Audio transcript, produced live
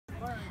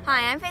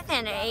Hi, I'm Faith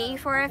Anna,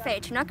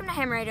 AE4FH, and welcome to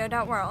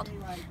HamRadio.World.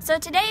 So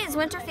today is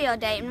winter field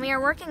day, and we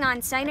are working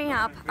on setting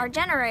up our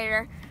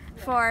generator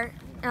for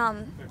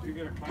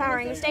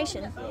powering the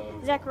station.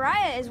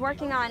 Zechariah is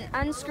working on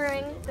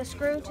unscrewing the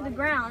screw to the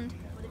ground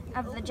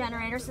of the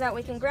generator so that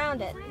we can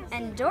ground it.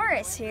 And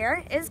Doris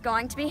here is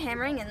going to be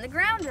hammering in the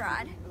ground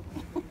rod.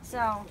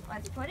 So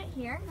let's put it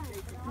here,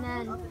 and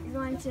then you're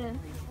going to...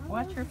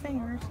 Watch your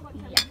fingers.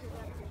 Yeah.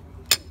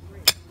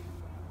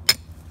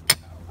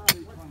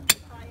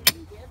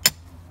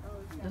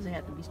 Does it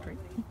have to be straight?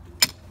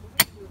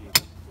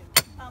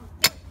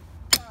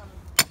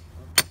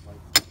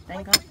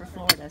 Thank God for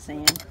Florida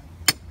sand.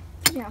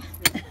 Yeah.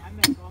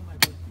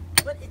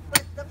 But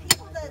the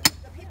people that do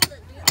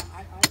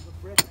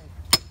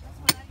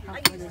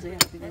Does it have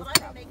to be this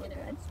properly?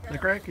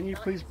 Zachariah, can you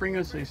please bring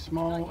us a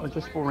small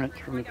adjustable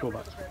wrench from the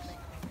toolbox?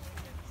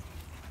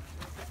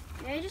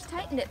 Yeah, you just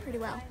tightened it pretty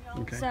well.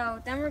 Okay.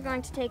 So then we're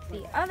going to take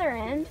the other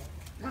end,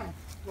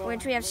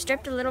 which we have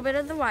stripped a little bit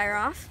of the wire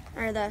off,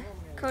 or the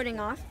coating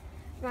off.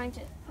 We're going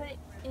to put it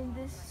in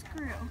this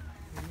screw.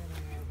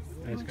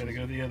 It's got to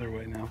go the other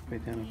way now,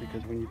 Faith Anna,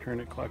 because when you turn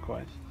it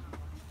clockwise.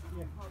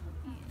 You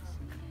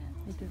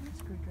took the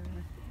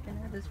screwdriver. Can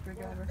I have the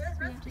screwdriver?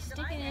 We have to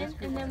stick it in,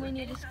 and then we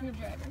need a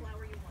screwdriver.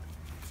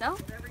 So,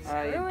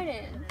 screw it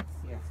in.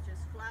 it's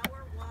just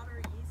flour, water,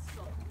 yeast,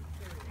 salt.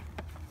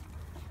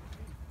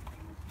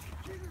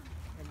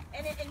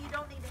 And you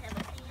don't need to have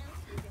a hand.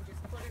 You can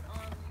just put it on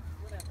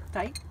whatever.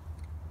 Tight?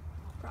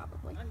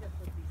 Probably.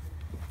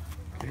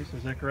 Okay, so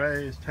Zachariah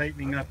is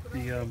tightening up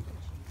the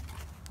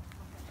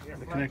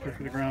connector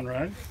for the ground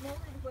rod. Slowly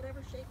to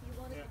whatever shape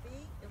you want it to be,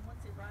 and once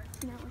it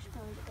rises, No, we should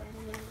probably get that in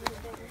there a little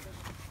bigger.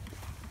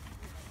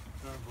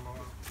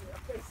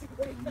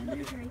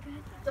 Very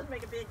good. doesn't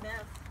make a big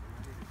mess.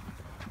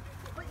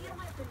 But you don't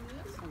have to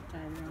knead it.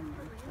 Sometime around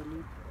the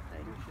loop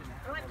thing.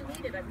 I don't have to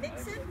knead it. I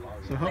mix it.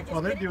 So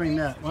while they're doing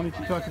that, why don't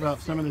you talk about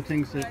some of the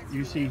things that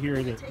you see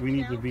here that we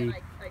need to be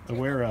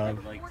aware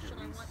of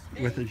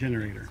with the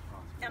generator?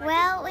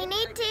 Well, we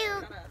need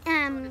to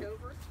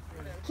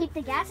keep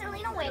the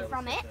gasoline away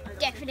from it,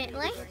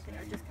 definitely.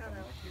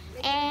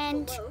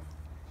 And,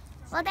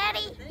 well,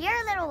 Daddy,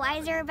 you're a little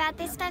wiser about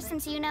this stuff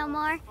since you know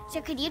more.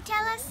 So could you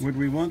tell us? Would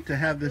we want to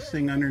have this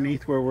thing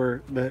underneath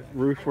where the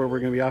roof where we're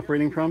going to be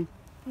operating from?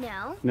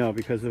 No. No,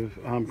 because of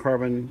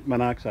carbon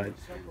monoxide.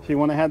 So you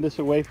want to have this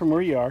away from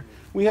where you are.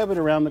 We have it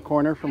around the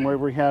corner from where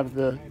we have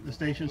the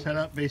station set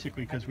up,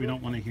 basically because we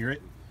don't want to hear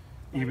it,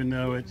 even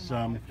though it's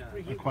a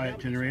quiet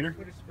generator.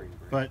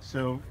 But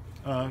so,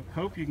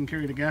 Hope, you can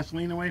carry the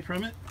gasoline away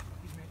from it.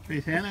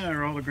 Faith Anna,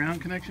 are all the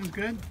ground connections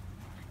good?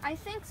 I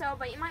think so,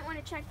 but you might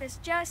want to check this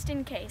just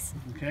in case.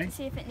 Okay. To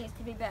see if it needs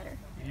to be better.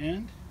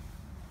 And?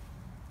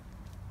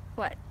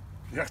 What?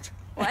 Yes.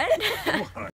 What?